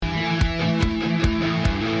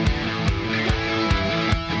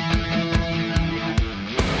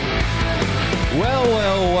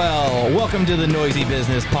Welcome to the Noisy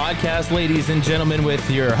Business Podcast, ladies and gentlemen, with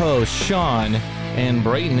your hosts, Sean and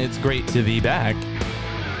Brayton. It's great to be back.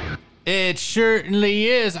 It certainly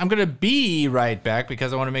is. I'm going to be right back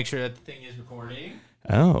because I want to make sure that the thing is recording.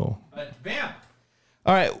 Oh. But bam.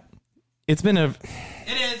 All right. It's been a...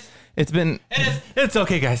 It is. It's been... It is. It's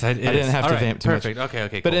okay, guys. I didn't have to vamp too perfect. much.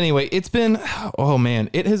 Okay, But cool. anyway, it's been... Oh, man.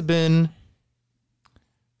 It has been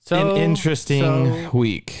an interesting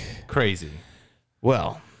week. Crazy.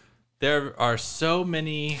 Well... There are so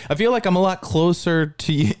many... I feel like I'm a lot closer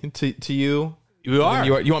to you. You are.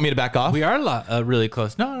 You want me to back off? We are a lot, really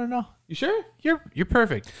close. No. You sure? You're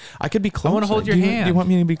perfect. I could be closer. I want to hold your hand. Do you want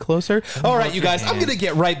me to be closer? All right, you guys. I'm going to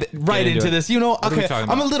get right into this. You know, okay,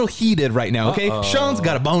 I'm a little heated right now, okay? Sean's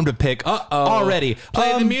got a bone to pick already.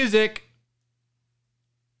 Play the music.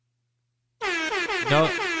 No.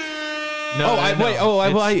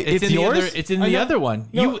 It's yours? It's in the other one.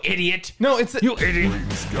 No. You idiot. No, it's... You idiot.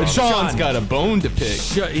 Sean's got a bone to pick.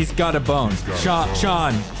 He's got a bone.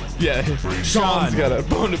 Sean. Yeah. Sean's got a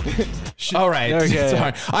bone to pick. All right. Okay.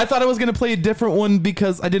 Sorry. I thought I was going to play a different one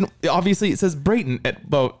because I didn't... Obviously, it says Brayton.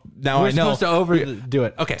 But now We're I know. supposed to overdo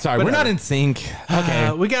it. Okay. Sorry, we're not in sync.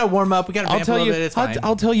 Okay. We got to warm up. We got to vamp a little bit. It's fine.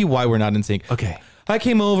 I'll tell you why we're not in sync. Okay. I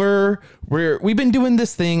came over. We've been doing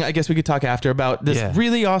this thing. I guess we could talk after about this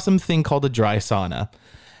really awesome thing called a dry sauna.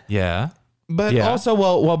 Yeah. But also,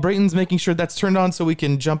 while Brayton's making sure that's turned on so we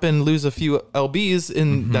can jump in and lose a few lbs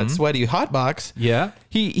in that sweaty hot box. Yeah.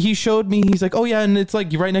 He showed me. He's like, oh yeah, and it's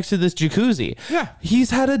like right next to this jacuzzi. Yeah.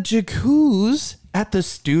 He's had a jacuzzi at the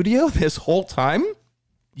studio this whole time.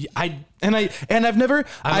 I've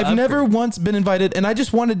never once been invited, and I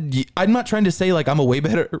just wanted... I'm not trying to say like I'm a way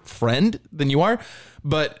better friend than you are,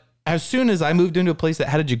 but as soon as I moved into a place that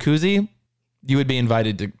had a jacuzzi, you would be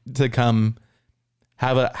invited to come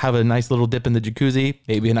have a nice little dip in the jacuzzi,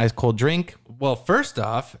 maybe a nice cold drink. Well, first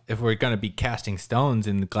off, if we're going to be casting stones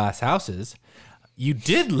in the glass houses, you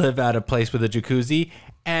did live at a place with a jacuzzi,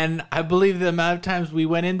 and I believe the amount of times we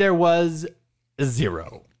went in there was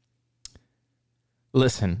 0.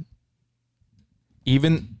 Listen,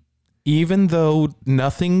 even though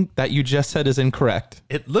nothing that you just said is incorrect,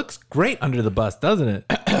 it looks great under the bus, doesn't it?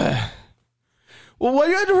 Well, why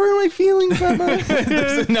do you have to hurt my feelings that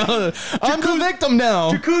much? No, I'm the victim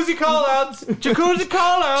now. Jacuzzi call-outs. Jacuzzi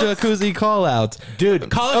call-outs. Jacuzzi call-outs. Dude,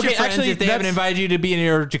 call us your friends actually, if they haven't invited you to be in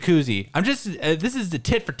your jacuzzi. I'm just... this is the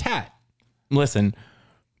tit for tat. Listen...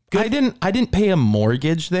 I didn't pay a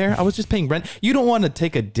mortgage there. I was just paying rent. You don't want to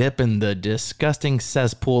take a dip in the disgusting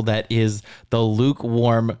cesspool that is the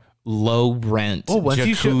lukewarm, low rent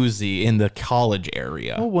jacuzzi in the college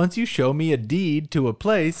area. Well, once you show me a deed to a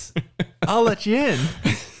place, I'll let you in.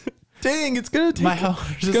 Dang, it's gonna take. My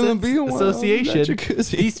homeowners be a association.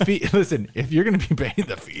 These fees. Listen, if you're gonna be paying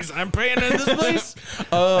the fees I'm paying in this place.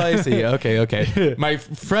 Oh, I see. Okay. My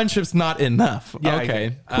friendship's not enough. Yeah,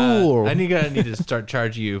 okay, cool. I need to start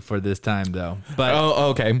charging you for this time though. But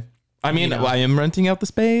okay. I mean, I am renting out the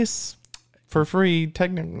space for free.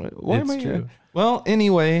 Technically, it's true. Well,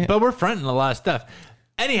 anyway, but we're fronting a lot of stuff.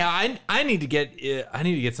 Anyhow, I need to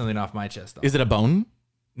get something off my chest though. Is it a bone?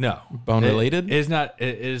 No, bone related. It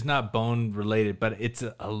is not bone related, but it's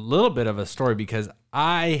a little bit of a story because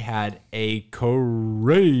I had a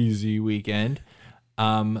crazy weekend.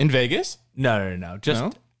 In Vegas? No.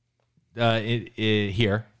 Just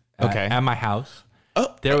here. Okay. At my house.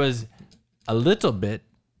 Oh, there was a little bit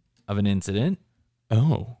of an incident.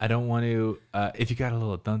 Oh, I don't want to. If you got a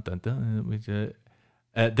little dun dun dun,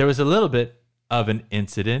 there was a little bit of an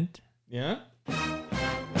incident. Yeah.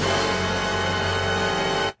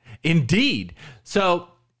 Indeed. So,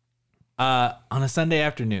 on a Sunday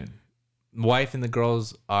afternoon, wife and the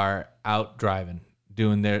girls are out driving,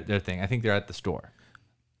 doing their thing. I think they're at the store.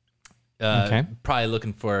 Okay. Probably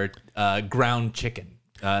looking for ground chicken.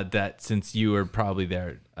 That since you were probably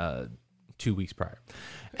there 2 weeks prior.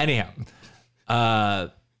 Anyhow,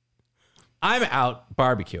 I'm out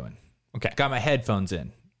barbecuing. Okay. Got my headphones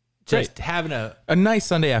in. Just having a nice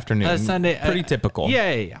Sunday afternoon. A Sunday, pretty typical.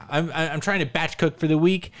 Yeah. I'm trying to batch cook for the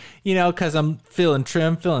week, because I'm feeling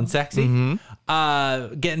trim, feeling sexy.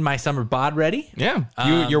 Mm-hmm. Getting my summer bod ready. Yeah,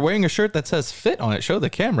 you're wearing a shirt that says "fit" on it. Show the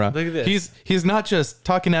camera. Look at this. He's not just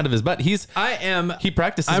talking out of his butt. He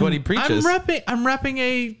practices what he preaches. I'm repping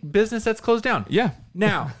a business that's closed down. Yeah.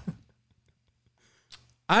 Now,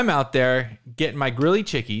 I'm out there getting my grilly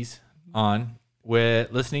chickies on with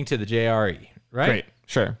listening to the JRE. Right. Great.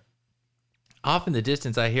 Sure. Off in the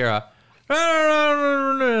distance, I hear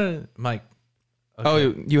I'm like, okay.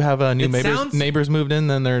 Oh, you have new neighbors moved in,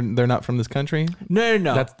 then they're not from this country? No.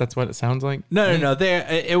 That's what it sounds like? No.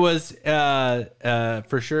 It was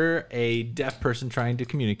for sure a deaf person trying to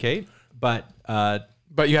communicate,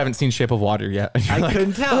 but you haven't seen Shape of Water yet. I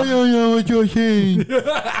couldn't tell. I don't know what you're saying.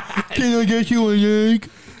 Can I get you an egg?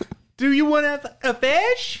 Do you want a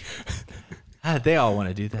fish? They all want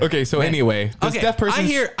to do that. Okay, so anyway, this deaf person.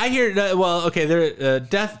 I hear. Well, okay, they're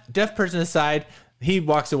deaf person aside. He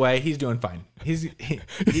walks away. He's doing fine.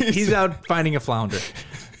 He's out finding a flounder.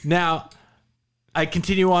 Now, I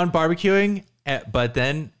continue on barbecuing, but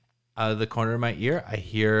then out of the corner of my ear, I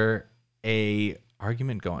hear a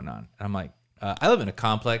argument going on. And I'm like, I live in a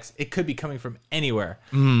complex. It could be coming from anywhere.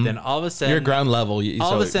 Then all of a sudden, you're ground level.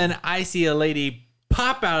 All of a sudden, I see a lady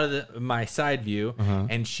pop out of my side view,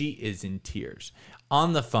 and she is in tears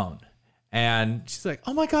on the phone. And she's like,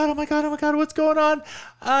 oh my God, what's going on?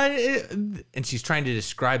 And she's trying to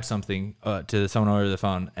describe something to someone over the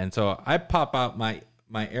phone. And so I pop out my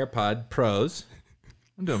AirPod Pros.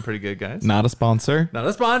 I'm doing pretty good, guys. Not a sponsor.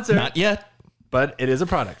 Not yet. But it is a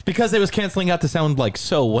product. Because it was canceling out to sound like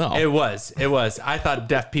so well. It was. I thought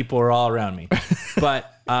deaf people were all around me. But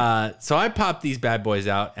so I popped these bad boys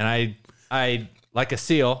out, and I like a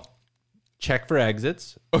SEAL, check for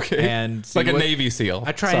exits. Okay. And like a Navy SEAL.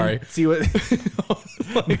 I try and see what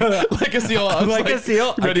like a SEAL. Like a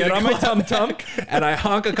SEAL. I get on my tum-tum and I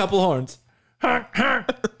honk a couple horns. Honk, honk.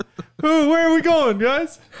 Ooh, where are we going,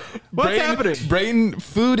 guys? What's happening? Brayden,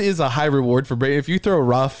 food is a high reward for Brayden. If you throw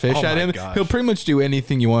raw fish at him, he'll pretty much do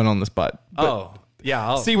anything you want on the spot. But yeah.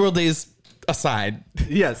 SeaWorld days aside.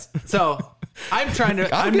 Yes. So I'm now trying to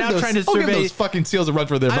survey. I'll give those fucking seals a run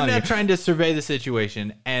for their money. I'm now trying to survey the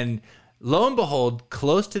situation, and lo and behold,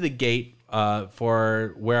 close to the gate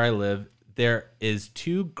for where I live, there is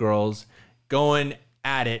two girls going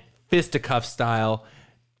at it, fisticuff style,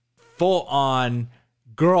 full on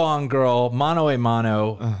girl, mano a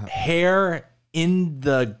mano, hair in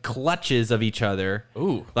the clutches of each other.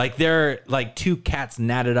 Ooh. Like they're like two cats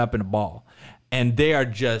knotted up in a ball. And they are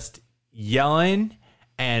just yelling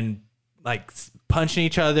and like punching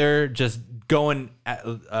each other, just going at,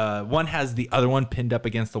 one has the other one pinned up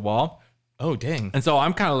against the wall. Oh, dang. And so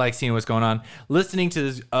I'm kind of like seeing what's going on, listening to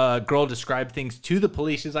this girl describe things to the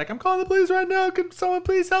police. She's like, I'm calling the police right now. Can someone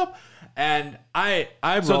please help? And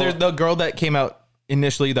So there's the girl that came out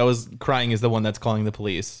initially that was crying is the one that's calling the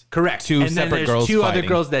police. Correct. Two and separate then girls two fighting. other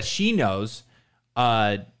girls that she knows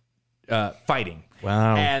fighting.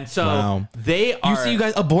 Wow. And so they are... You see, you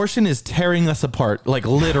guys, abortion is tearing us apart, like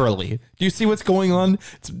literally. Do you see what's going on?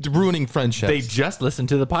 It's ruining friendships. They just listened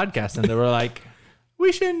to the podcast and they were like,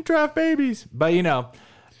 we shouldn't draft babies. But, you know,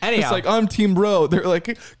 anyhow. It's like, I'm Team Bro. They're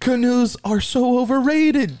like, canoes are so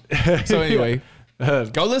overrated. So anyway,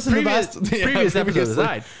 go listen to previous episodes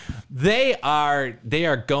aside. They are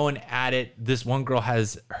going at it. This one girl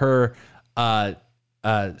has her...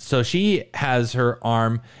 so she has her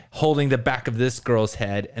arm holding the back of this girl's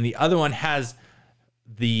head, and the other one has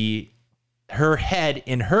her head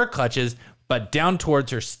in her clutches, but down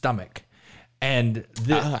towards her stomach. And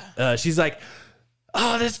she's like,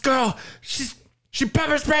 "Oh, this girl, she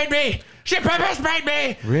pepper sprayed me. She pepper sprayed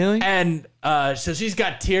me." Really? And so she's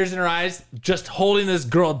got tears in her eyes, just holding this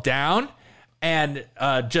girl down, and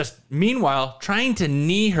just meanwhile trying to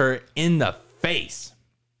knee her in the face.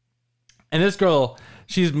 And this girl,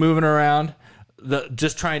 she's moving around,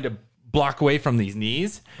 just trying to block away from these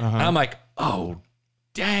knees. And I'm like, oh,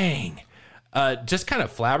 dang. Just kind of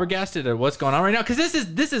flabbergasted at what's going on right now. Because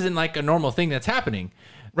this isn't like a normal thing that's happening.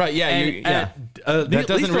 Right, yeah. That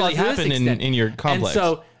doesn't really happen in your complex.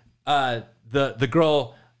 And so the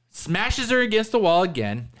girl smashes her against the wall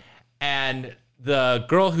again. And the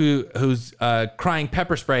girl who's crying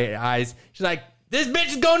pepper spray eyes, she's like, this bitch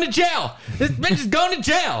is going to jail. This bitch is going to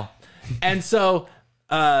jail. And so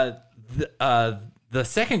the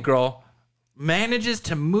second girl manages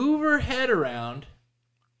to move her head around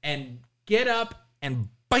and get up and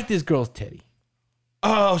bite this girl's titty.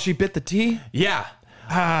 Oh, she bit the T? Yeah.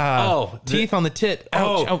 Teeth on the tit.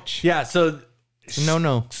 Ouch, ouch. Yeah, so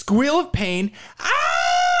no. Squeal of pain.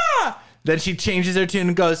 Ah! Then she changes her tune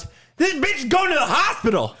and goes, this bitch is going to the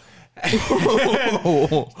hospital.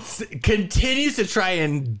 Continues to try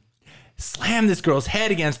and slam this girl's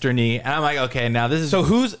head against her knee, and I'm like, okay, now this is... So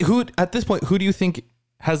who at this point, who do you think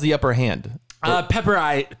has the upper hand?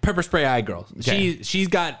 Pepper spray eye girl. Okay. She's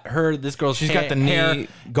got this girl's She's got the knee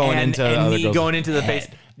going into the other girl's going into the head.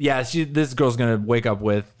 face. Yeah, this girl's gonna wake up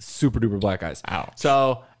with super duper black eyes. Ow.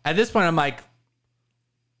 So at this point, I'm like,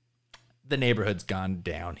 the neighborhood's gone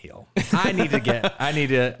downhill. I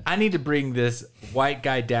need to bring this white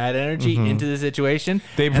guy dad energy into the situation.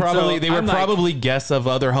 They were probably guests of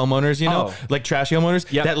other homeowners, you know, like trashy homeowners.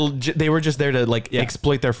 That they were just there to like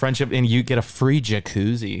exploit their friendship, and you get a free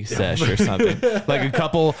jacuzzi sesh or something, like a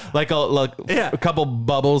couple, a couple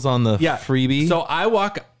bubbles on the freebie. So I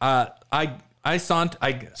walk, I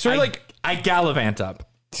gallivant up.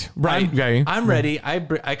 Right, I'm ready.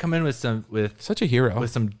 I come in with such a hero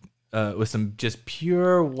with some just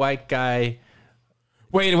pure white guy.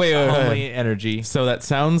 Wait. Homely energy. So that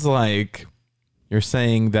sounds like you're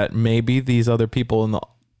saying that maybe these other people in the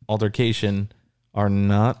altercation are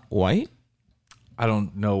not white. I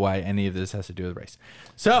don't know why any of this has to do with race.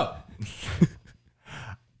 So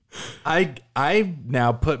I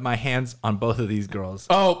now put my hands on both of these girls.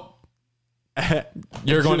 Oh.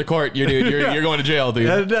 You're going to court, you're going to jail,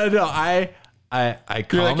 dude. No. I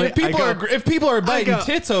calmly, if people are biting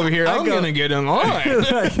tits over here, I'm gonna get in line.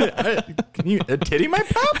 Can you titty my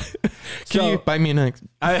pop? Can you bite me next?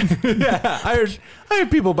 I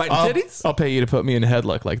heard people biting titties. I'll pay you to put me in a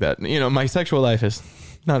headlock like that. You know, my sexual life is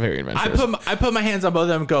not very adventurous. I put my hands on both of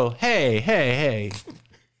them and go, hey.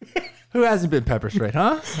 Who hasn't been pepper sprayed,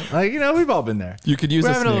 huh? Like, you know, we've all been there. You could use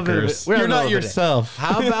a Snickers. You're not yourself.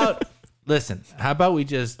 How about how about we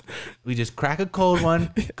just crack a cold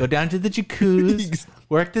one, go down to the jacuzzi,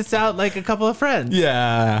 work this out like a couple of friends.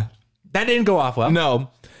 Yeah. That didn't go off well. No.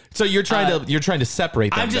 So you're trying to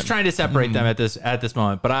separate them. I'm just trying to separate them at this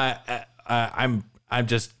moment. But I'm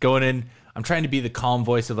just going in. I'm trying to be the calm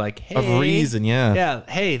voice of like, hey, of reason, yeah. Yeah,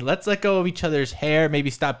 hey, let's let go of each other's hair. Maybe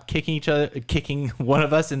stop kicking one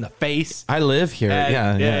of us in the face. I live here.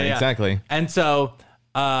 Yeah, exactly. And so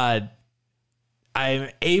I'm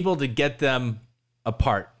able to get them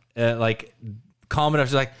apart, like calm enough.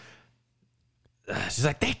 She's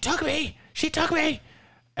like, they took me. She took me,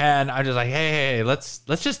 and I'm just like, hey, let's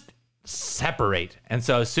just separate. And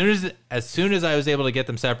so as soon as I was able to get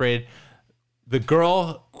them separated, the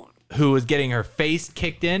girl who was getting her face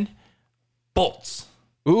kicked in bolts.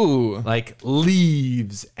 Ooh, like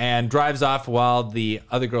leaves and drives off, while the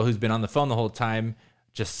other girl who's been on the phone the whole time,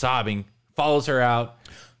 just sobbing, follows her out.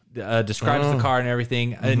 Describes the car and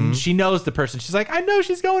everything, and she knows the person. She's like, I know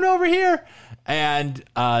she's going over here, and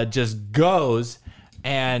just goes.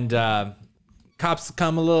 And cops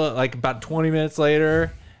come about 20 minutes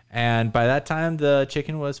later, and by that time the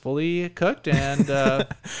chicken was fully cooked, and I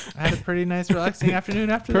had a pretty nice relaxing afternoon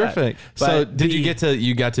after that. Perfect. So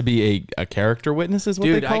you got to be a character witness, is what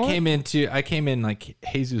dude, they call I came in like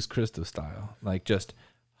Jesus Christo style, like just.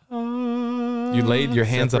 You laid your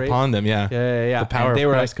hands upon them, yeah. Yeah. The power of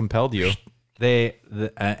Christ compelled you.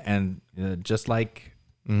 Just like,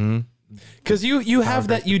 because you have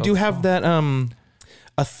that, you do have that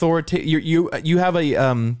authority. You have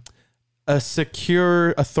a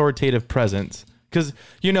secure authoritative presence. Because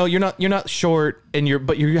you're not short,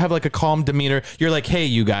 but you have like a calm demeanor. You're like, hey,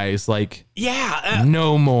 you guys, like,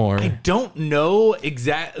 no more. I don't know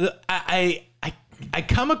exactly. I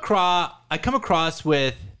come across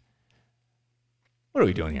with. What are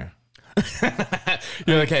we doing here?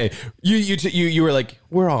 You're like, hey, you were like,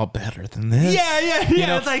 we're all better than this. Yeah. You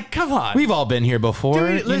know, it's like, come on. We've all been here before.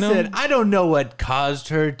 Dude, listen, I don't know what caused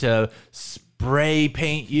her to spray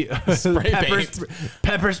paint you,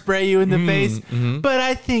 pepper spray you in the face, but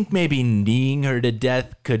I think maybe kneeing her to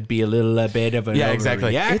death could be a little bit of an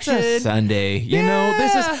exactly. It's a Sunday, you know.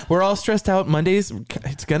 We're all stressed out. Mondays,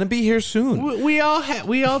 it's gonna be here soon. We all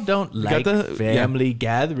don't like family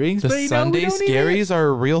gatherings. The but Sunday scaries are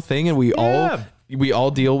a real thing, and we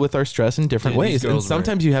all deal with our stress in different ways. And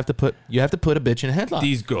sometimes you have to put a bitch in a headlock.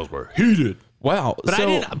 These girls were heated. Wow, but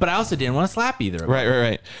I also didn't want to slap either of them.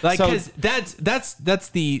 Right. Like, because that's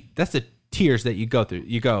the tiers that you go through.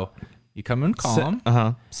 You come in calm,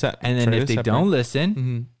 and then if they don't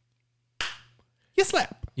listen, you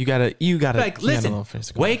slap. You gotta like, listen,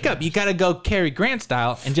 wake up. You gotta go Cary Grant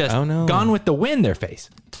style and just Gone with the Wind their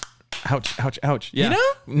face. Ouch. Yeah. You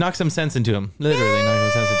know? Knock some sense into him. Literally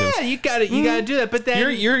knock some sense into him. Yeah, you gotta do that. But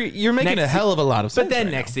then you're making a hell of a lot of sense. But then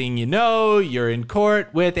next thing you know, you're in court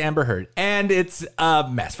with Amber Heard, and it's a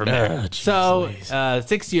mess from there. So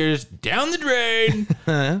 6 years down the drain.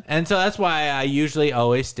 And so that's why I usually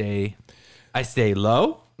always stay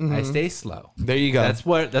low, I stay slow. There you go.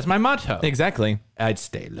 That's my motto. Exactly. I'd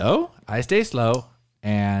stay low, I stay slow,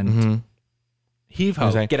 and heave ho,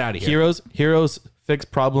 get out of here. Heroes fix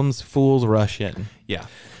problems, fools rush in. Yeah,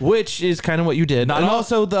 which is kind of what you did.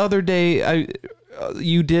 Also, the other day,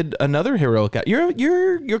 you did another heroic act.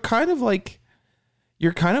 You're kind of like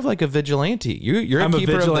a vigilante. You're a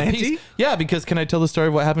keeper of the peace. Yeah, because can I tell the story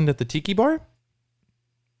of what happened at the Tiki Bar?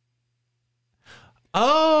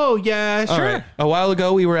 Oh, yeah, All sure. right. A while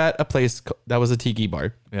ago, we were at a place that was a tiki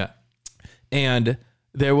bar. Yeah. And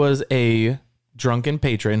there was a drunken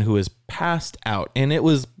patron who was passed out. And it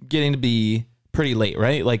was getting to be pretty late,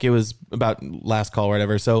 right? Like it was about last call or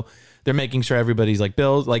whatever. So they're making sure everybody's like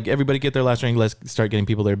bills, like everybody get their last drink. Let's start getting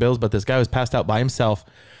people their bills. But this guy was passed out by himself.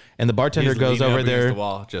 And the bartender goes over there. The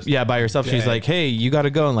wall, just by herself. She's like, hey, you got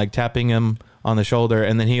to go, and like tapping him on the shoulder.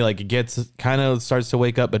 And then he like gets kind of starts to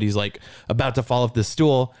wake up, but he's like about to fall off the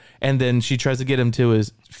stool. And then she tries to get him to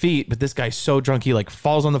his feet. But this guy's so drunk, he like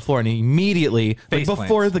falls on the floor, and he immediately, like,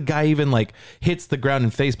 before the guy even like hits the ground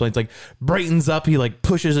and face plants, like brightens up. He like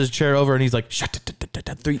pushes his chair over, and he's like,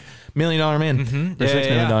 $3 million man or $6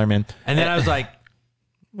 million man. And then I was like,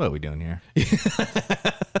 what are we doing here?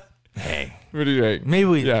 Hey, Right. maybe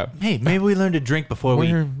we learn to drink before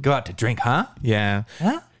we go out to drink, huh? Yeah.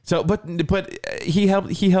 Huh? So, but he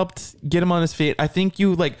helped get him on his feet. I think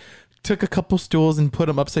you like took a couple stools and put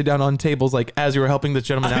them upside down on tables, like as you were helping this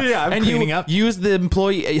gentleman out. Yeah, I'm and cleaning you up. Used the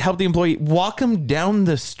employee, help the employee walk him down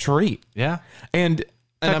the street. Yeah. And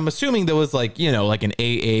I'm assuming there was like, you know, like an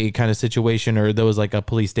AA kind of situation, or there was like a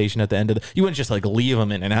police station at the end of you wouldn't just like leave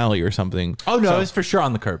them in an alley or something. Oh no, it was for sure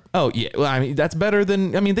on the curb. Oh yeah. Well, I mean, that's better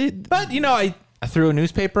than, But you know, I threw a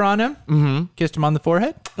newspaper on him, kissed him on the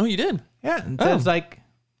forehead. Oh, you did? Yeah. And it was like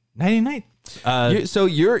 99. So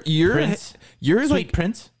you're Prince. You're Sweet like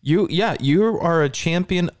Prince. You are a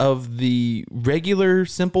champion of the regular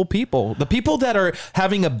simple people. The people that are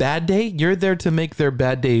having a bad day, you're there to make their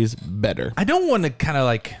bad days better. I don't want to kind of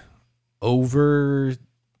like oversell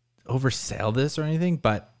this or anything,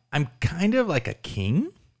 but I'm kind of like a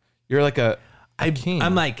king. You're like a king.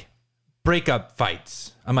 I'm like breakup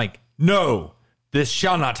fights. I'm like, no, this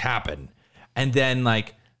shall not happen. And then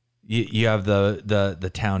like you have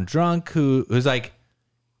the town drunk who's like,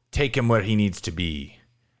 take him where he needs to be,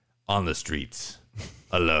 on the streets,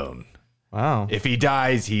 alone. Wow. If he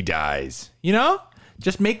dies, he dies. You know,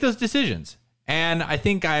 just make those decisions. And I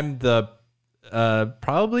think I'm the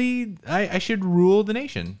probably I should rule the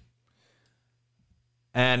nation.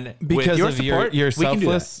 And because with your of support, your we can do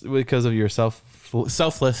that. selfless, because of your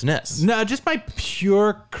selflessness. No, just my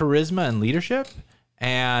pure charisma and leadership.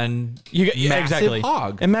 And massive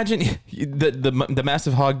hog. Imagine the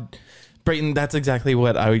massive hog. Brayton, that's exactly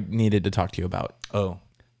what I needed to talk to you about. Oh,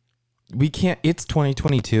 we can't. It's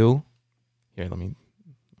 2022. Here,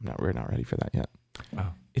 we're not ready for that yet.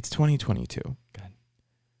 Oh, it's 2022. God.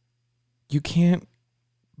 You can't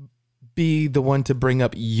be the one to bring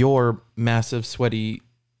up your massive sweaty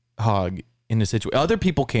hog in a situation. Other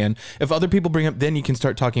people can. If other people bring up, then you can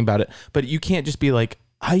start talking about it. But you can't just be like,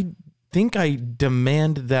 I think I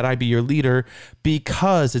demand that I be your leader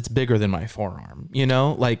because it's bigger than my forearm. You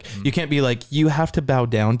know, like you can't be like, you have to bow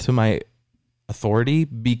down to my authority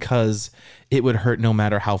because it would hurt no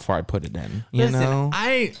matter how far I put it in. You know,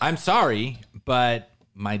 I'm sorry, but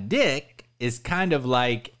my dick is kind of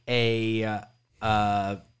like it's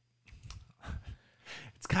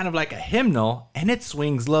kind of like a hymnal, and it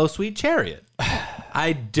swings low, sweet chariot.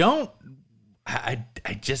 I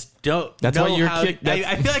just don't. That's know why you're how, kicked.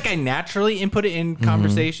 I feel like I naturally input it in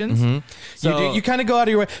conversations. So you kind of go out of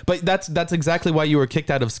your way, but that's exactly why you were kicked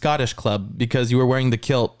out of Scottish Club, because you were wearing the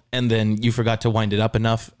kilt and then you forgot to wind it up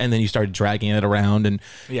enough, and then you started dragging it around. And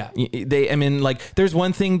there's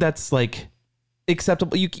one thing that's like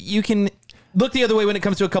acceptable. You can look the other way when it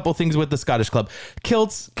comes to a couple things with the Scottish Club.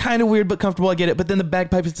 Kilts, kind of weird but comfortable, I get it. But then the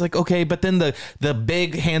bagpipes, it's like, okay. But then the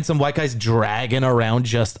big, handsome white guys dragging around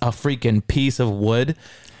just a freaking piece of wood.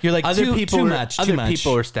 You're like, other too much.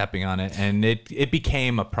 People were stepping on it, and it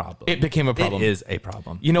became a problem. It became a problem. It is a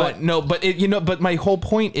problem. You know what? No, but my whole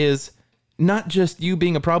point is not just you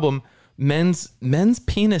being a problem. Men's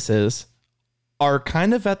penises are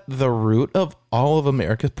kind of at the root of all of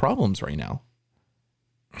America's problems right now.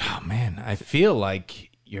 Oh man, I feel like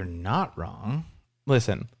you're not wrong.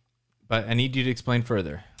 Listen, but I need you to explain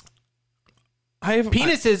further.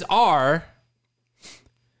 Penises are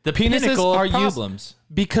the pinnacle of problems.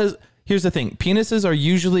 Because here's the thing: penises are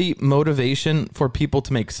usually motivation for people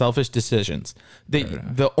to make selfish decisions.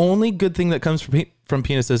 The only good thing that comes from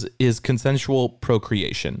penises is consensual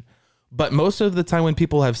procreation. But most of the time when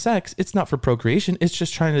people have sex, it's not for procreation. It's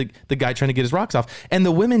just the guy trying to get his rocks off. And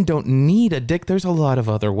the women don't need a dick. There's a lot of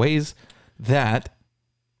other ways that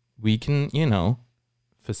we can,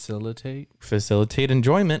 facilitate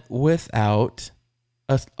enjoyment without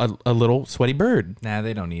a little sweaty bird. Nah,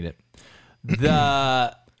 they don't need it.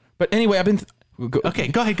 But anyway, okay,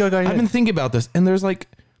 go ahead. I've been thinking about this, and there's like,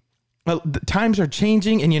 the times are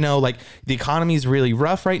changing, and the economy is really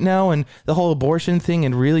rough right now, and the whole abortion thing,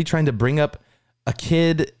 and really trying to bring up a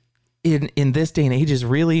kid in this day and age is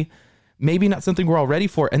really maybe not something we're all ready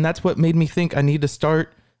for. And that's what made me think I need to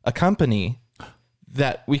start a company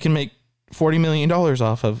that we can make $40 million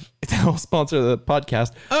off of to help sponsor the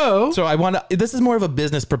podcast. Oh. So this is more of a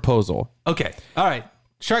business proposal. Okay. All right.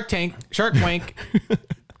 Shark Wank.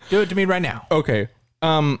 Do it to me right now. Okay.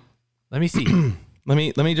 Let me see. Let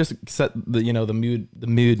me just set the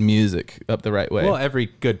mood music up the right way. Well, every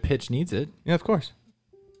good pitch needs it. Yeah, of course.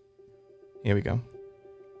 Here we go.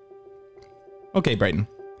 Okay, Brighton.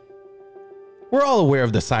 We're all aware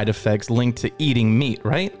of the side effects linked to eating meat,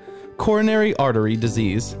 right? Coronary artery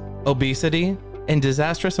disease, obesity, and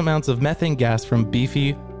disastrous amounts of methane gas from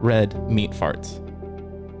beefy red meat farts.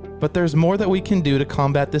 But there's more that we can do to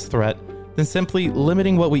combat this threat than simply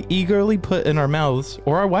limiting what we eagerly put in our mouths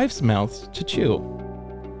or our wife's mouths to chew.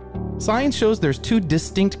 Science shows there's two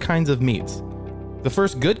distinct kinds of meats. The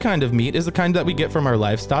first good kind of meat is the kind that we get from our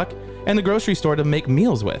livestock and the grocery store to make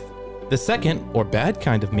meals with. The second, or bad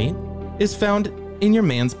kind of meat, is found in your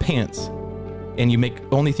man's pants. And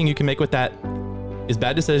only thing you can make with that is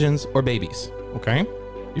bad decisions or babies. Okay?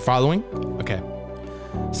 You following? Okay.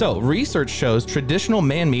 So, research shows traditional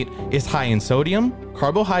man meat is high in sodium,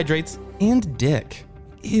 carbohydrates, and dick.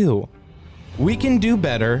 Ew. We can do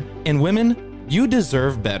better, and women, you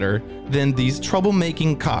deserve better than these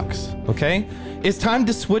troublemaking cocks, okay? It's time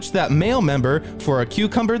to switch that male member for a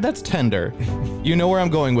cucumber that's tender. You know where I'm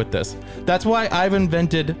going with this. That's why I've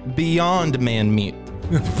invented Beyond Man Meat.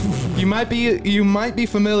 You might be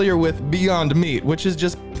familiar with Beyond Meat, which is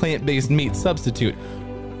just plant-based meat substitute.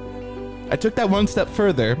 I took that one step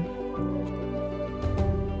further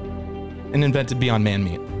and invented Beyond Man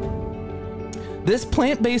Meat. This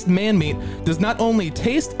plant-based man meat does not only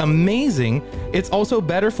taste amazing, it's also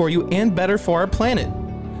better for you and better for our planet.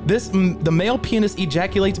 The male penis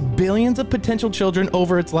ejaculates billions of potential children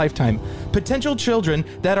over its lifetime. Potential children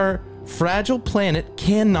that our fragile planet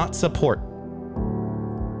cannot support.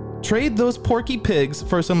 Trade those porky pigs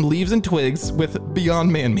for some leaves and twigs with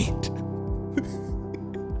Beyond Man Meat.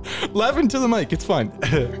 Laugh into the mic, it's fine.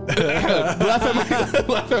 laugh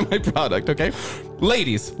at my product, okay?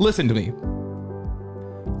 Ladies, listen to me.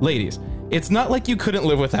 Ladies, it's not like you couldn't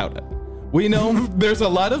live without it. We know there's a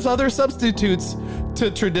lot of other substitutes to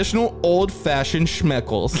traditional old-fashioned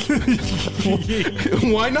schmeckles.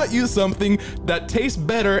 Why not use something that tastes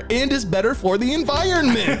better and is better for the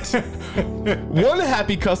environment? One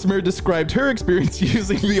happy customer described her experience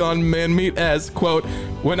using Beyond Man Meat as, quote,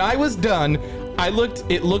 "When I was done,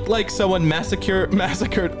 it looked like someone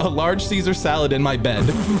massacred a large Caesar salad in my bed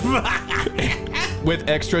with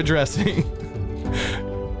extra dressing.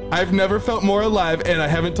 I've never felt more alive, and I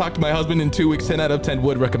haven't talked to my husband in 2 weeks. 10 out of 10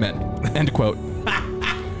 would recommend." End quote.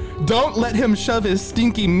 Don't let him shove his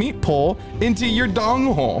stinky meat pole into your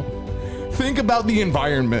dong hole. Think about the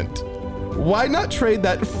environment. Why not trade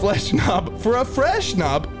that flesh knob for a fresh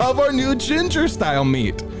knob of our new ginger style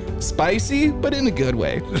meat? Spicy, but in a good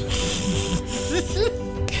way.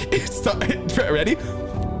 Ready?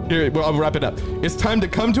 Here, well, I'll wrap it up. It's time to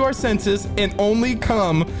come to our senses and only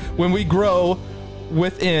come when we grow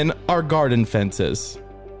within our garden fences.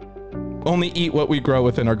 Only eat what we grow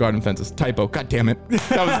within our garden fences. Typo. God damn it.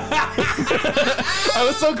 I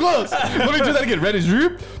was so close. Let me do that again. Ready?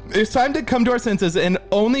 It's time to come to our senses and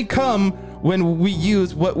only come when we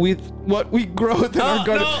use what we grow within our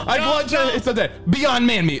garden. It's okay. Beyond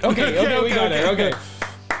Man Meat. Okay, we got there. Okay.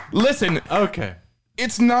 Listen. Okay.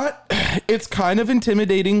 It's kind of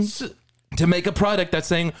intimidating to make a product that's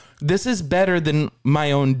saying this is better than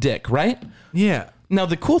my own dick, right? Yeah. Now,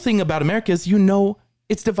 the cool thing about America is,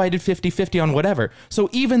 it's divided 50-50 on whatever. So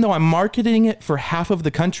even though I'm marketing it for half of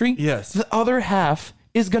the country, yes, the other half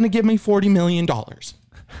is going to give me $40 million.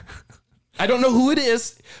 I don't know who it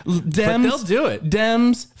is. Dems, but they'll do it.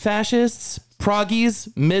 Dems, fascists,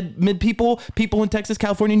 proggies, mid people in Texas,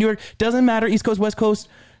 California, New York. Doesn't matter. East Coast, West Coast.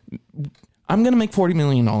 I'm going to make $40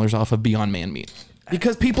 million off of Beyond Man Meat.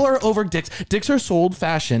 Because people are over dicks. Dicks are so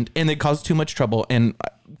old-fashioned, and they cause too much trouble. And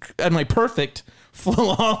my perfect,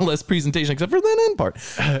 flawless presentation, except for that end part,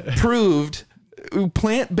 proved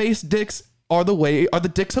plant-based dicks are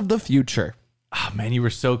the dicks of the future. Oh, man, you were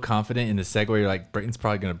so confident in the segue. You're like, Brayton's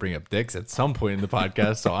probably going to bring up dicks at some point in the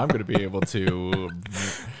podcast, so I'm going to be able to...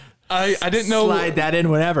 I didn't know. Slide that in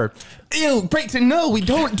whenever. Ew, Brayton, no, we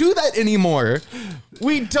don't do that anymore.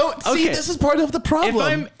 We don't. See, this is part of the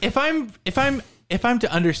problem. If I'm to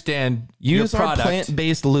understand use your product, our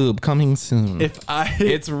plant-based lube coming soon.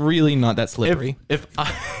 It's really not that slippery.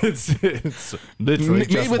 It's literally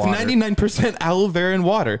made with 99% aloe vera and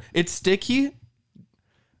water. It's sticky.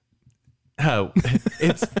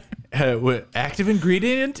 It's active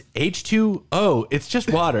ingredient H2O. It's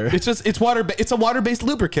just water. It's water. It's a water-based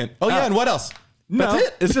lubricant. Oh yeah, and what else? No, That's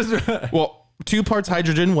it. it's just Well, 2 parts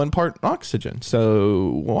hydrogen, 1 part oxygen.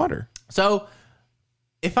 So water. So,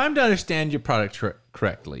 if I'm to understand your product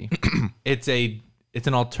correctly, it's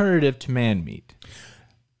an alternative to man meat.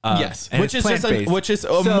 Yes, and which it's is plant-based.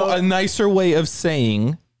 a nicer way of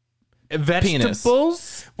saying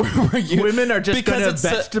vegetables. Women are just going to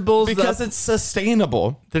vegetables because it's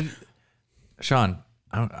sustainable. Sean,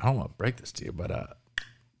 I don't want to break this to you, but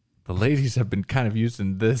the ladies have been kind of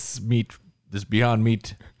using this Beyond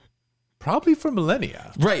Meat, probably for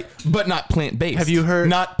millennia. Right, but not plant-based. Have you heard?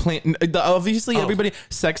 Not plant. Obviously, everybody,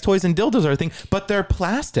 sex toys and dildos are a thing, but they're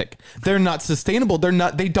plastic. They're not sustainable.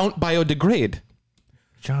 They don't biodegrade.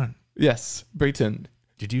 John. Yes, Brayton.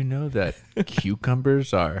 Did you know that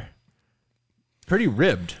cucumbers are pretty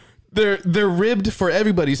ribbed? They're ribbed for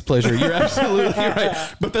everybody's pleasure. You're absolutely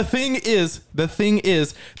right. But the thing is,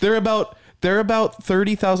 they're about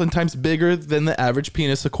 30,000 times bigger than the average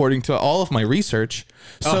penis, according to all of my research.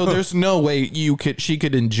 So there's no way she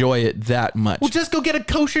could enjoy it that much. Well, just go get a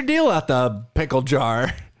kosher deal out the pickle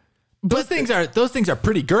jar. Those things are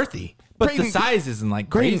pretty girthy, but the size isn't like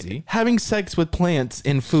crazy. Having sex with plants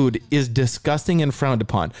in food is disgusting and frowned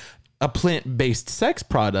upon. A plant-based sex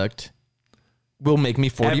product will make me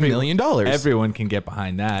 $40 million. Everyone can get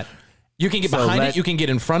behind that. You can get behind it. You can get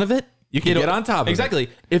in front of it. You can get on top of it. Exactly.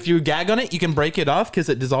 If you gag on it, you can break it off because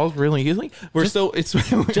it dissolves really easily.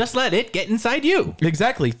 Just let it get inside you.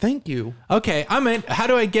 Exactly. Thank you. Okay, I'm in. How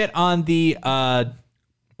do I get on the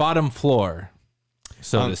bottom floor?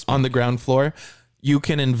 So on the ground floor, you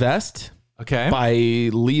can invest. Okay. By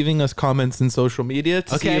leaving us comments in social media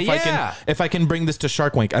to see if I can bring this to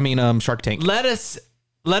Shark Tank.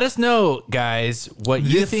 Let us know, guys, what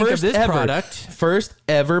you think of this product. First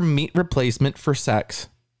ever meat replacement for sex.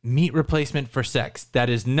 Meat replacement for sex. That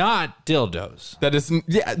is not dildos. That is,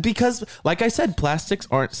 because like I said, plastics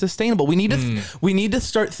aren't sustainable. We need to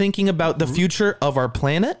start thinking about the future of our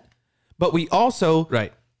planet, but we also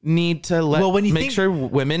need to make sure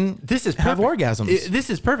women have orgasms. This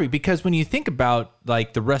is perfect because when you think about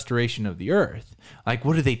like the restoration of the earth, like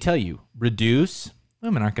what do they tell you? Reduce.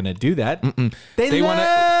 Women aren't going to do that. They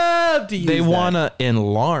love to use that. They want to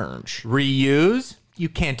enlarge. Reuse. You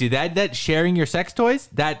can't do that. That sharing your sex toys,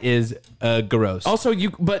 that is gross. Also, you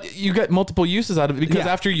get multiple uses out of it because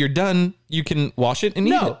after you're done, you can wash it and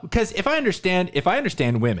eat it. Because if I understand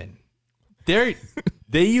women, they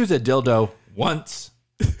use a dildo once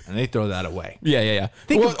and they throw that away. Yeah.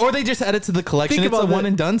 Or they just add it to the collection. It's a one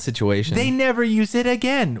and done situation. They never use it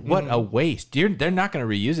again. What a waste. They're not going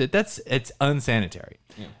to reuse it. It's unsanitary.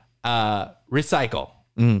 Recycle.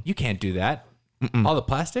 You can't do that. All the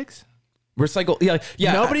plastics. Recycle.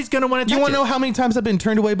 Yeah. Nobody's going to want to touch it. You want to know how many times I've been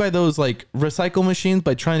turned away by those like recycle machines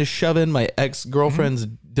by trying to shove in my ex-girlfriend's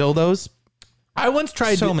dildos? I once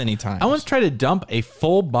tried many times. I once tried to dump a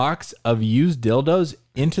full box of used dildos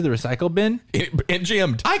into the recycle bin. It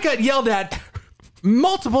jammed. I got yelled at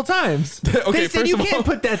multiple times. Okay, they said you can't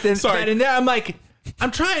put that in there. I'm like,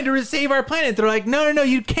 I'm trying to save our planet. They're like, no,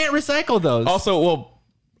 you can't recycle those. Also,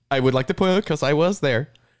 I would like to point out because I was there.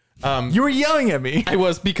 You were yelling at me. I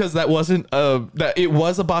was because that wasn't that it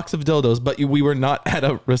was a box of dildos, but we were not at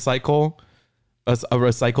a recycle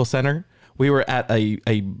center. We were at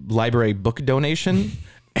a library book donation.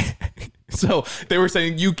 So they were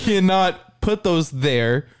saying you cannot put those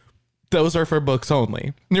there. Those are for books only.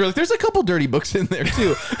 And you're like, there's a couple dirty books in there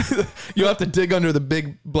too. You'll have to dig under the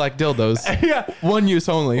big black dildos. Yeah. One use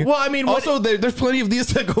only. Well, I mean, also there's plenty of these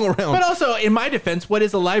that go around. But also, in my defense, what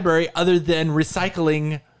is a library other than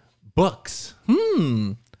recycling books?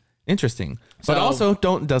 Interesting. But also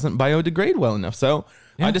doesn't biodegrade well enough. So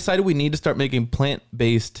I decided we need to start making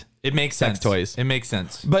plant-based sex toys. It makes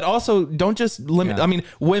sense. But also don't just limit. I mean,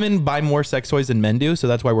 women buy more sex toys than men do, so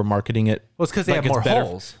that's why we're marketing it. Well, it's because they have more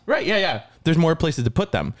holes. Right, yeah. There's more places to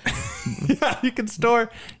put them. Yeah, you can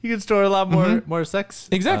store a lot more sex.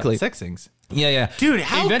 Exactly. Sex things. Yeah. Dude,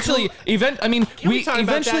 how eventually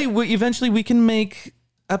we can make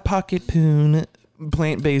a pocket poon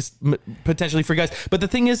plant-based potentially for guys. But the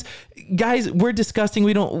thing is, guys, we're disgusting.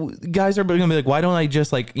 Guys are gonna be like, why don't I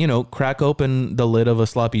just crack open the lid of a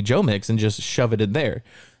sloppy Joe mix and just shove it in there?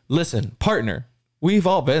 Listen, partner, we've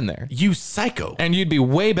all been there. You psycho. And you'd be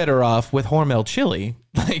way better off with Hormel chili.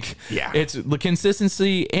 It's the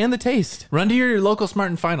consistency and the taste. Run to your local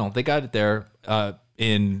Smart and Final. They got it there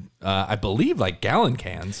in I believe gallon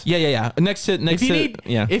cans. Yeah.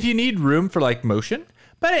 If you need room for motion.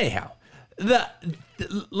 But anyhow,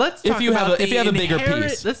 let's talk about a bigger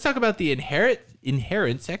piece. Let's talk about the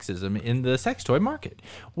inherent sexism in the sex toy market,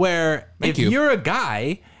 where Thank if you. you're a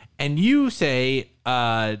guy and you say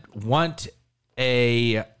want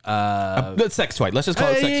a The sex toy. Let's just call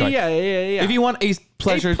it sex toy. yeah. If you want a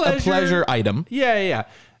pleasure item. Yeah.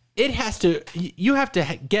 It has to. You have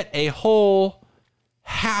to get a whole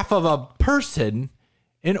half of a person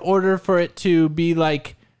in order for it to be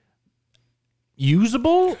like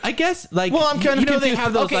usable, I guess. Like, Well, I'm kind of they confused.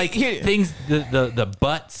 have those Okay, like here- things, the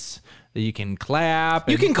butts that you can clap.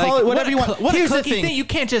 You and, can call like, it whatever you want. What Here's a the clicky thing. You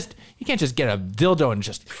can't just get a dildo and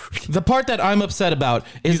just. The part that I'm upset about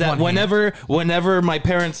is that one whenever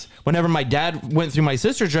my dad went through my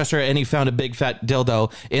sister's dresser and he found a big fat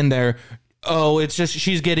dildo in there, oh, it's just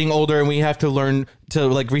she's getting older and we have to learn to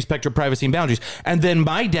like respect her privacy and boundaries. And then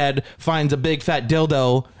my dad finds a big fat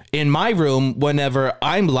dildo in my room whenever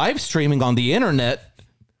I'm live streaming on the internet.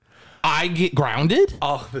 I get grounded.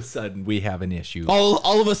 All of a sudden, we have an issue.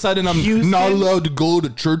 All of a sudden, I'm not allowed to go to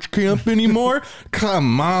church camp anymore.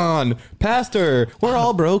 Come on, Pastor, we're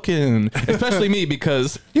all broken, especially me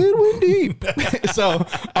because it went deep. So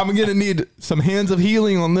I'm gonna need some hands of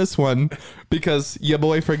healing on this one because your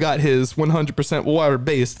boy forgot his 100%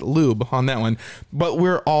 water-based lube on that one. But we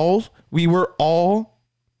were all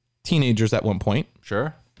teenagers at one point.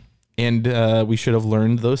 Sure. And we should have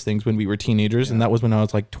learned those things when we were teenagers, and that was when I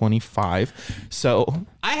was like 25. So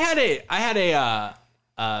I had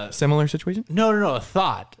a similar situation. No, a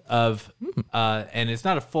thought of, and it's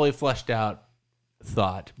not a fully fleshed out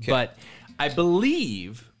thought, but I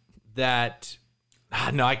believe that.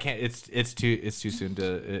 No, I can't. It's too soon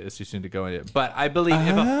to go into it. But I believe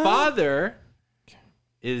if a father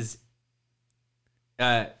is,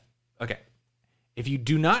 okay, if you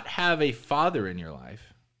do not have a father in your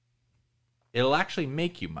life, it'll actually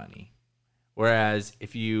make you money. Whereas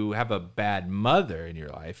if you have a bad mother in your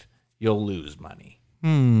life, you'll lose money.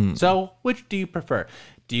 So which do you prefer?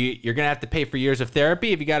 You're going to have to pay for years of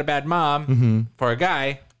therapy if you got a bad mom for a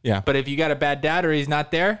guy. Yeah. But if you got a bad dad or he's not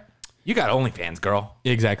there, you got OnlyFans, girl.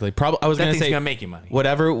 Exactly. Probably. I was That going to thing's say going to make you money.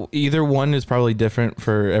 whatever. Either one is probably different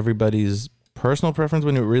for everybody's personal preference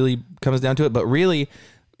when it really comes down to it. But really,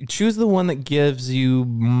 choose the one that gives you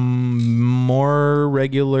more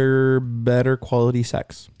regular, better quality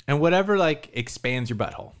sex. And whatever like expands your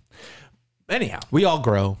butthole. Anyhow, We all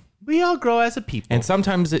grow. we all grow as a people. And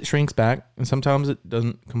sometimes it shrinks back, and sometimes it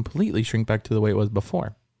doesn't completely shrink back to the way it was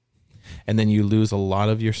before. And then you lose a lot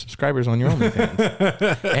of your subscribers on your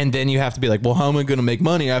OnlyFans. And then you have to be like, well, how am I going to make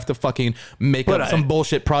money? I have to fucking make up some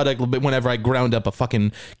bullshit product whenever I ground up a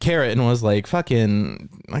fucking carrot and was like, fucking,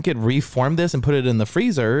 I could reform this and put it in the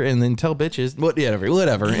freezer and then tell bitches,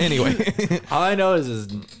 whatever. Anyway. All I know is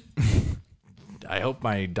I hope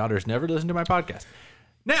my daughters never listen to my podcast.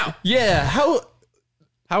 Now, Yeah. how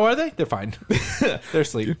are they? They're fine. They're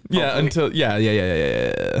asleep. Yeah. hopefully.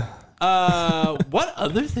 Yeah. What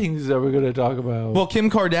other things are we going to talk about? Well, Kim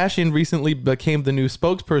Kardashian recently became the new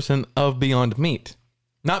spokesperson of Beyond Meat.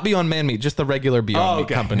 Not Beyond Man Meat, just the regular Beyond Meat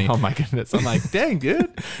company. Oh my goodness! I'm like, dang, dude.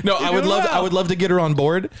 No, I would love to get her on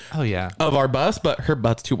board Oh yeah. of our bus, but her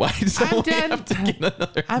butt's too wide. So I'm we done. have to get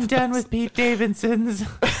another I'm done with Pete Davidson's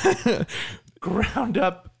ground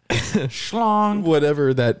up schlong.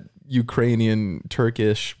 whatever that Ukrainian,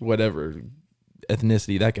 Turkish, whatever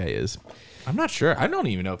ethnicity that guy is. I'm not sure. I don't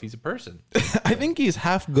even know if he's a person. I think he's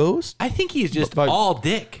half ghost. I think he's just But- all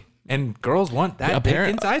dick, and girls want that dick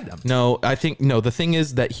inside them. No, the thing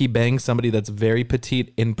is that he bangs somebody that's very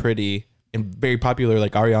petite and pretty and very popular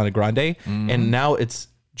like Ariana Grande. And now it's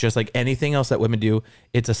just like anything else that women do.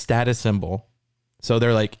 It's a status symbol. So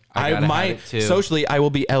they're like, I gotta have it too. socially, I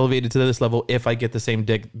will be elevated to this level if I get the same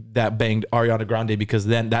dick that banged Ariana Grande, because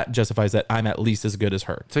then that justifies that I'm at least as good as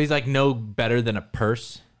her. So he's like no better than a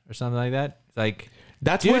purse or something like that. It's like,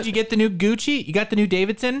 That's dude, what you get the new Gucci? You got the new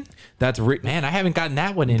Davidson? that's Man, I haven't gotten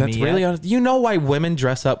that one in That's me really yet. honest. You know why women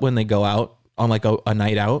dress up when they go out on like a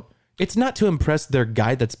night out? It's not to impress their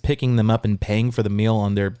guy that's picking them up and paying for the meal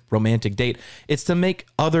on their romantic date. It's to make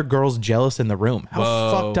other girls jealous in the room. How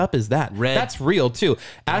fucked up is that? That's real too.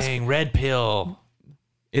 Dang, red pill.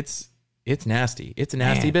 It's nasty. It's a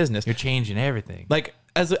nasty Man, business. You're changing everything. Like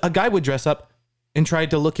as a guy would dress up and try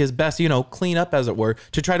to look his best, clean up as it were,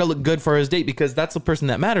 to try to look good for his date, because that's the person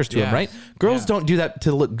that matters to him, Yeah. right? Girls Yeah. don't do that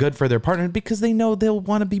to look good for their partner because they know they'll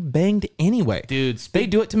want to be banged anyway. Dude, They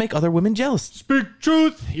do it to make other women jealous. Speak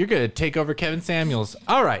truth. You're gonna take over Kevin Samuels.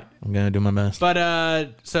 All right, I'm gonna do my best.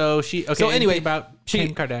 but so she. Okay. So anyway, anything about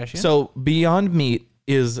Kim Kardashian. So Beyond Meat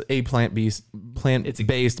is a plant-based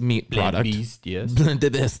meat product. Beast, yes.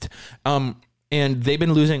 Plant-based. And they've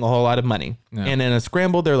been losing a whole lot of money. Yeah. And in a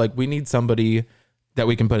scramble, they're like, we need somebody that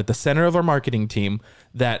we can put at the center of our marketing team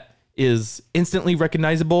that is instantly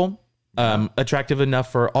recognizable, attractive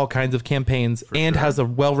enough for all kinds of campaigns, and has a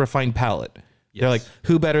well-refined palate. They're like,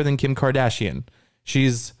 who better than Kim Kardashian?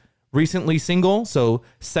 She's recently single, so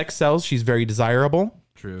sex sells. She's very desirable.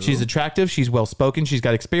 True. She's attractive. She's well-spoken. She's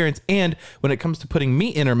got experience. And when it comes to putting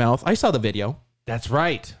meat in her mouth, I saw the video. That's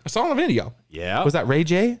right. I saw the video. Yeah. Was that Ray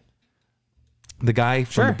J? The guy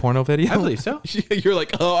from the porno video? I believe so. You're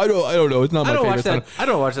like, oh, I don't know. It's not my favorite. I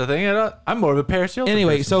don't watch that thing. I'm more of a Paris Hilton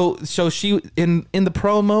Anyway, person. so she in the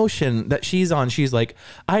promotion that she's on, she's like,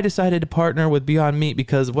 I decided to partner with Beyond Meat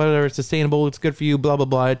because whether it's sustainable, it's good for you, blah blah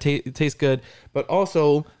blah. It tastes good, but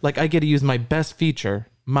also like I get to use my best feature,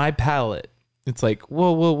 my palate. It's like,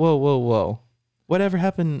 whoa. Whatever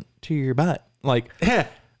happened to your butt? Like, why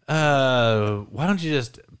don't you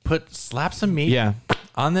just slap some meat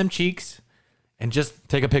on them cheeks and just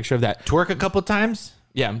take a picture of that. Twerk a couple times.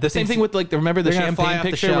 Yeah, the same thing with like remember the champagne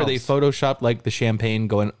picture where they photoshopped like the champagne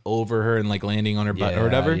going over her and like landing on her butt or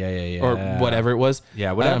whatever, or whatever it was.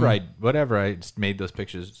 Yeah, whatever I just made those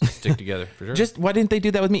pictures stick together for sure. Just why didn't they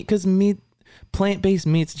do that with meat? Because plant-based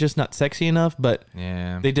meat's just not sexy enough. But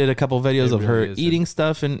they did a couple of videos of her eating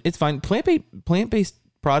stuff, and it's fine. Plant-based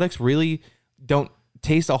products really don't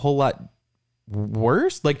taste a whole lot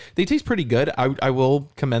worse. Like they taste pretty good. I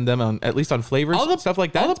will commend them on at least on flavors, stuff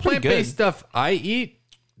like that. All the plant-based stuff I eat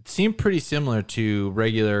seem pretty similar to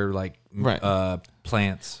regular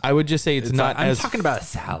plants. I would just say it's not. I'm as talking about a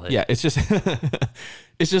salad. Yeah, it's just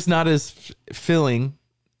it's just not as filling.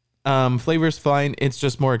 Flavor's fine. It's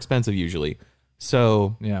just more expensive usually.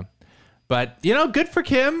 So yeah, but good for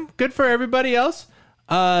Kim. Good for everybody else.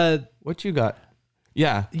 What you got?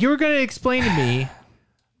 Yeah, you were going to explain to me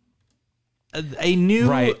a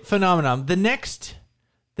new phenomenon. The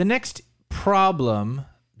next problem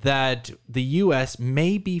that the U.S.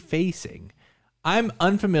 may be facing. I'm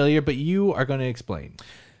unfamiliar, but you are going to explain.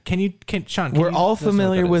 Sean? We're all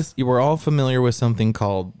familiar with something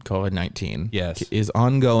called COVID-19. Yes, is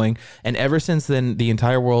ongoing, and ever since then, the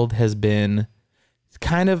entire world has been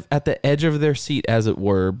kind of at the edge of their seat, as it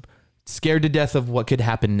were, scared to death of what could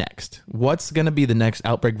happen next. What's going to be the next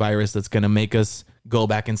outbreak virus that's going to make us go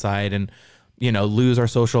back inside and lose our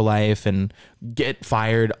social life and get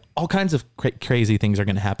fired? All kinds of crazy things are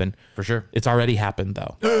going to happen. For sure. It's already happened,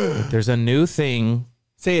 though. There's a new thing.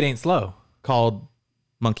 Say it ain't slow. Called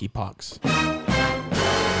monkeypox.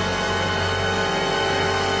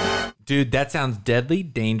 Dude, that sounds deadly,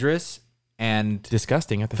 dangerous, and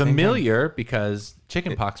disgusting at the same time. Familiar because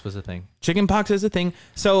chickenpox was a thing. Chickenpox is a thing.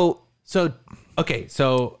 So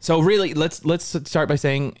really, let's start by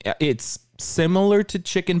saying it's similar to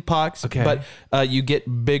chickenpox, but you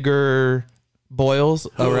get bigger boils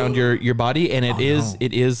around your body, and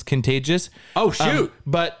it is contagious. Oh shoot!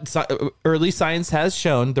 But early science has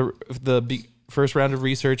shown the first round of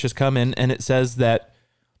research has come in, and it says that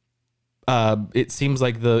it seems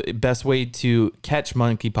like the best way to catch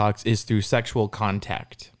monkeypox is through sexual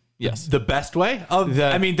contact. Yes. The best way?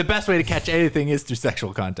 The best way to catch anything is through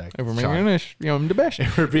sexual contact. If we're being honest, the best.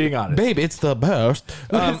 If we're being honest. Babe, it's the best.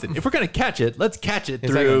 Listen, if we're going to catch it, let's catch it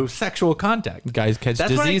through sexual contact. Guys catch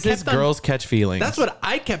diseases, girls catch feelings. That's what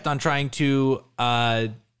I kept on trying to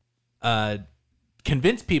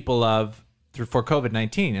convince people of for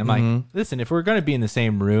COVID-19. I'm like, listen, if we're going to be in the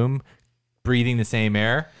same room, breathing the same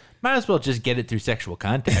air, might as well just get it through sexual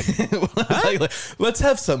contact. Let's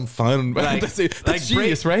have some fun. That's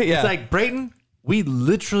genius, right? Yeah. It's like, Brayton, we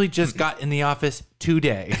literally just got in the office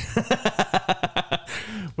today.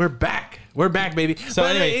 We're back. We're back, baby. So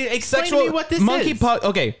anyway, explain to me what this monkeypox.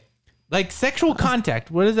 Okay, like sexual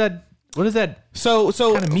contact. What is that? What does that? So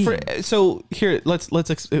here, let's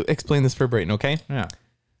explain this for Brayton. Okay. Yeah.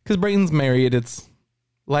 Because Brayton's married.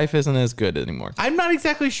 Life isn't as good anymore. I'm not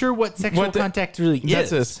exactly sure what sexual contact really is.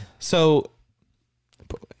 That's this. So,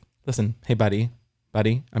 listen, hey, buddy,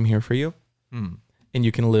 I'm here for you. And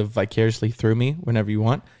you can live vicariously through me whenever you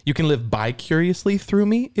want. You can live bi-curiously through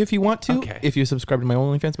me if you want to, if you subscribe to my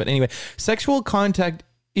OnlyFans. But anyway, sexual contact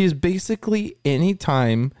is basically any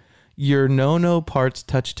time your no-no parts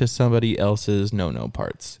touch to somebody else's no-no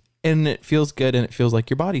parts. And it feels good, and it feels like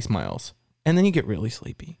your body smiles. And then you get really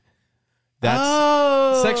sleepy.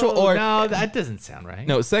 That's sexual, or no, that doesn't sound right.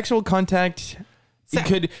 No, sexual contact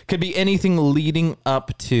could be anything leading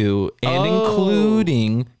up to and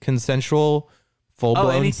including consensual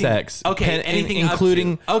full-blown sex. Okay, anything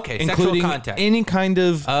including sexual contact, any kind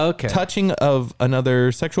of touching of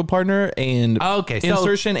another sexual partner, and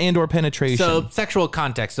insertion and or penetration. So sexual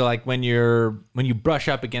contact. So like when you brush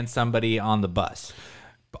up against somebody on the bus.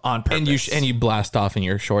 on purpose. And you blast off in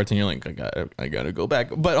your shorts and you're like, I gotta go back.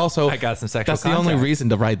 But also, I got some sexual that's contact. the only reason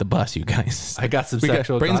to ride the bus, you guys. I got some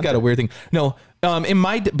sexual Brayden's contact. got a weird thing. No,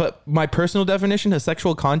 but my personal definition of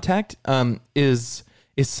sexual contact is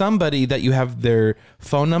somebody that you have their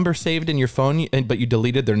phone number saved in your phone, but you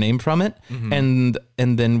deleted their name from it. And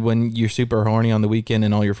then when you're super horny on the weekend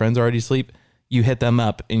and all your friends are already asleep, you hit them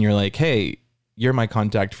up and you're like, hey, you're my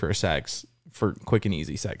contact for sex, for quick and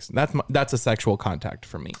easy sex. That's a sexual contact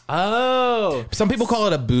for me. Oh, Some people call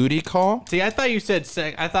it a booty call. see, I thought you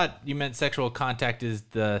said I thought you meant sexual contact is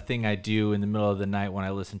the thing I do in the middle of the night when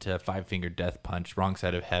I listen to Five Finger Death Punch, Wrong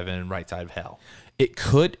Side of Heaven, Right Side of Hell. It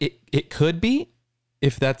could be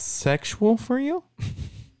if that's sexual for you.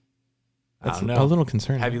 That's I don't know. a little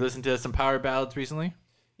concerning. Have you listened to some power ballads recently?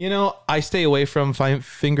 You know, I stay away from Five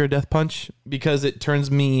Finger Death Punch because it turns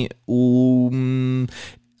me the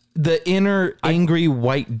inner angry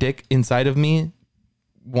white dick inside of me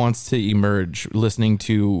wants to emerge listening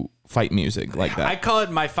to fight music like that. I call it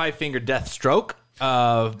my 5 finger death stroke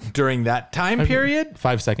during that time period.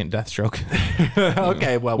 5-second death stroke.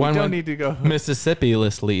 Okay, well, we don't need to go.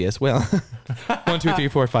 Mississippi-lessly as well. 1, 2, 3,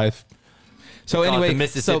 4, 5. So Call it anyway, the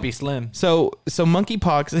Mississippi Slim. So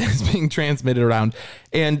monkeypox is being transmitted around,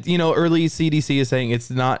 and early CDC is saying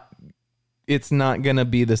it's not going to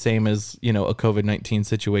be the same as a COVID-19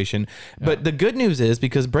 situation. Yeah. But the good news is,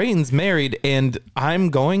 because Brayden's married and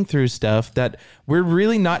I'm going through stuff, that we're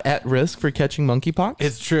really not at risk for catching monkeypox.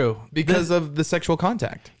 It's true because of the sexual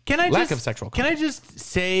contact. Lack of sexual contact. Can I just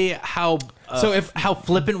say how how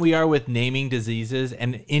flippant we are with naming diseases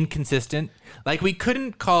and inconsistent? Like, we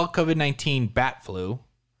couldn't call COVID-19 bat flu.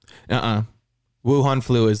 Wuhan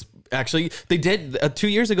flu is actually, they did 2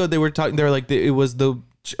 years ago. They were talking. They were like, it was the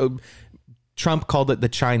Trump called it the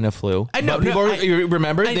China flu. I know. But people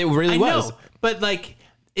remember it really was. Know, but like,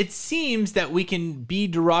 it seems that we can be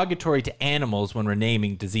derogatory to animals when we're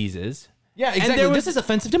naming diseases. Yeah, exactly. This is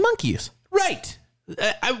offensive to monkeys. Right.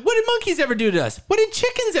 What did monkeys ever do to us? What did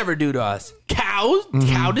chickens ever do to us? Cows?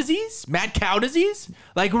 Cow disease? Mad cow disease?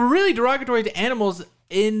 Like, we're really derogatory to animals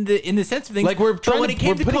in the sense of things. Like, we're putting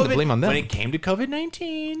the blame on them. When it came to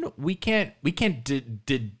COVID-19, we can't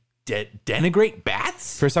denigrate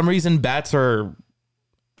bats. For some reason, bats are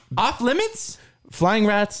off limits. Flying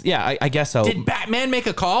rats, yeah, I guess so. Did Batman make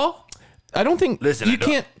a call? I don't think. Listen, you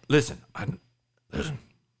can't listen. Listen.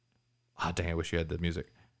 Ah, dang! I wish you had the music.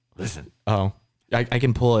 Listen. Oh. I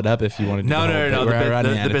can pull it up if you wanted to. No.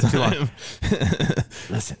 The bit's too long.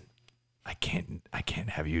 Listen, I can't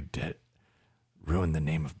have you ruin the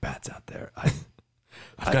name of bats out there.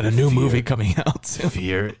 I've got a new movie coming out soon.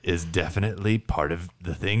 Fear is definitely part of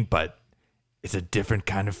the thing, but it's a different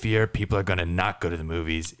kind of fear. People are going to not go to the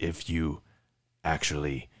movies if you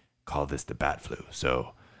actually call this the bat flu.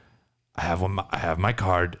 So I have one. I have my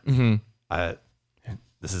card. Mm-hmm.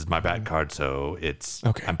 This is my bat card, so it's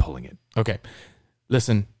okay. I'm pulling it. Okay.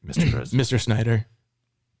 Listen, Mr. President. Mr. Snyder,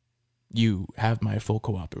 you have my full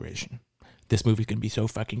cooperation. This movie's going to be so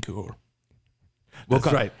fucking cool. That's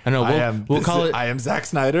right. I know. We'll call it. I am Zack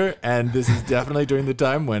Snyder, and this is definitely during the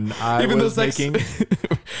time when I was making.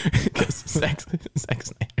 Zack Snyder.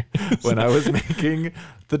 When I was making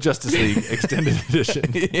the Justice League Extended Edition.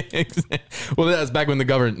 Well, that was back when the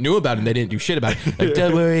government knew about it and they didn't do shit about it. Like,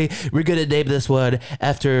 don't worry, we're gonna name this one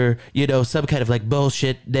after some kind of like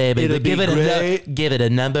bullshit name. It'll give be it give it a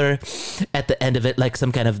number at the end of it, like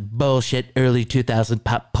some kind of bullshit early 2000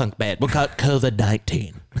 pop punk band. We'll call it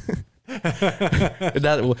COVID-19.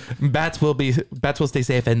 Bats will stay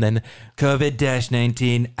safe, and then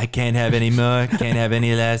COVID-19. I can't have any more. Can't have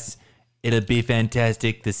any less. It'll be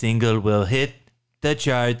fantastic. The single will hit the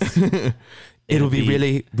charts. It'll be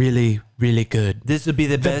really, really, really good. This will be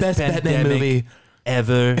the best Batman movie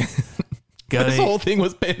ever. This whole thing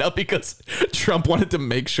was panned out because Trump wanted to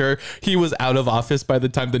make sure he was out of office by the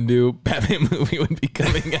time the new Batman movie would be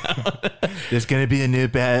coming out. There's gonna be a new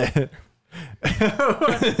Bat.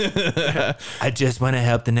 I just want to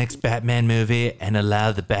help the next Batman movie and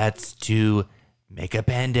allow the bats to make a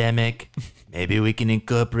pandemic. Maybe we can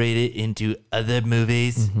incorporate it into other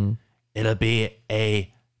movies. Mm-hmm. It'll be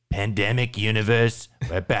a pandemic universe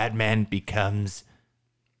where Batman becomes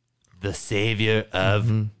the savior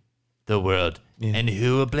of the world. Yeah. And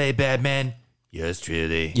who will play Batman? Yours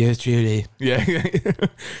truly. Yours truly. Yeah.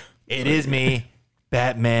 It is me,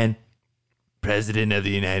 Batman, President of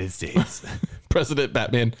the United States. President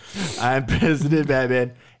Batman. I'm President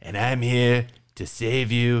Batman, and I'm here to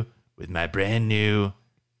save you with my brand new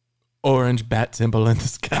orange bat symbol in the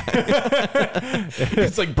sky.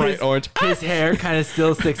 It's like bright orange. His hair kind of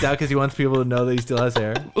still sticks out because he wants people to know that he still has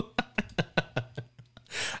hair.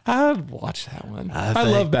 I'd watch that one. I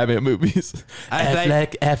love Batman movies.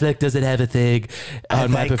 Affleck doesn't have a thing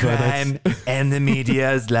on my performance. Crime and the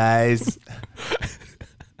media's lies.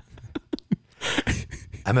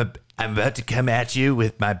 I'm about to come at you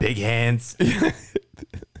with my big hands, and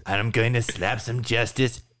I'm going to slap some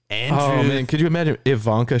justice and truth. Man, could you imagine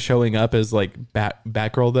Ivanka showing up as like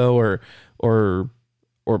Batgirl though, or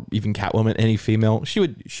even Catwoman, any female?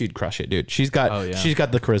 She'd crush it, dude. She's got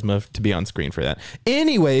the charisma to be on screen for that.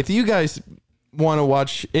 Anyway, if you guys want to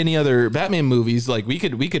watch any other Batman movies, like we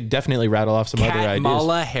could definitely rattle off some other ideas.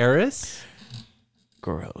 Kamala Harris.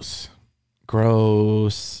 Gross.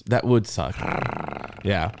 That would suck.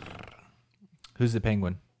 Yeah. Who's the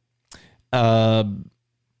Penguin?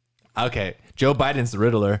 Okay, Joe Biden's the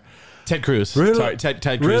Riddler. Ted Cruz. Sorry, Ted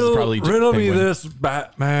Cruz is probably riddle Penguin. me this,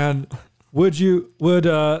 Batman. Would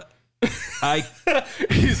I?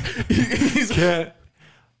 He's Can't.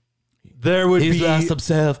 There would He's be lost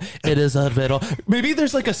himself. It is a riddle. Maybe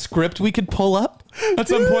there's like a script we could pull up at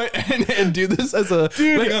some point and do this as a.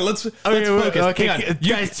 Let's focus. Okay, Hang on.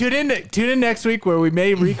 guys, tune in next week where we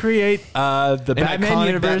may recreate the Batman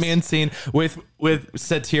universe. Batman scene with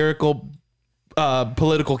satirical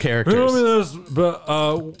political characters. riddle me this, but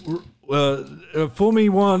fool me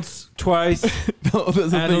once, twice, No,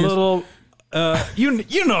 that's the and a thing is- little. You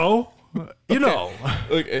know.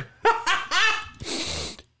 Okay.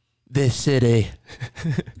 This city,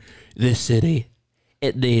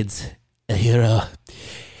 it needs a hero.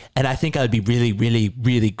 And I think I would be really, really,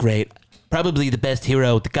 really great. Probably the best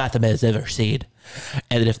hero that Gotham has ever seen.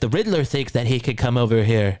 And if the Riddler thinks that he can come over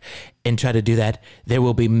here and try to do that, there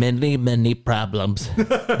will be many, many problems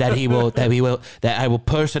that I will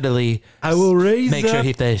personally make sure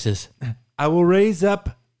he faces. I will raise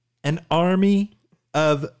up an army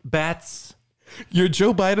of bats. Your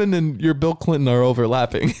Joe Biden and your Bill Clinton are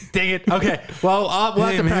overlapping. Dang it. Okay. Well, we'll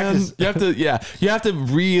have to practice. You have to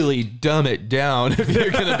really dumb it down if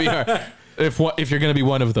you're gonna be if you're gonna be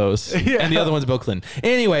one of those, and the other one's Bill Clinton.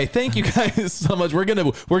 Anyway, thank you guys so much.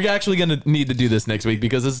 We're actually gonna need to do this next week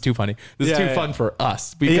because this is too funny. This is too fun for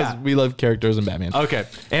us because we love characters in Batman. Okay,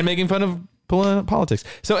 and making fun of politics.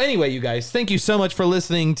 So anyway, you guys, thank you so much for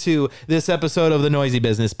listening to this episode of the Noisy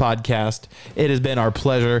Business Podcast. It has been our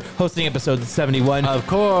pleasure hosting episode 71. of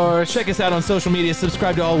course. Check us out on social media.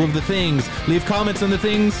 Subscribe to all of the things. Leave comments on the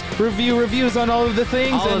things. Reviews on all of the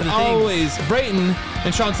things. All of and the things. always, Brayton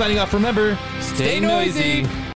and Sean signing off. Remember, stay noisy.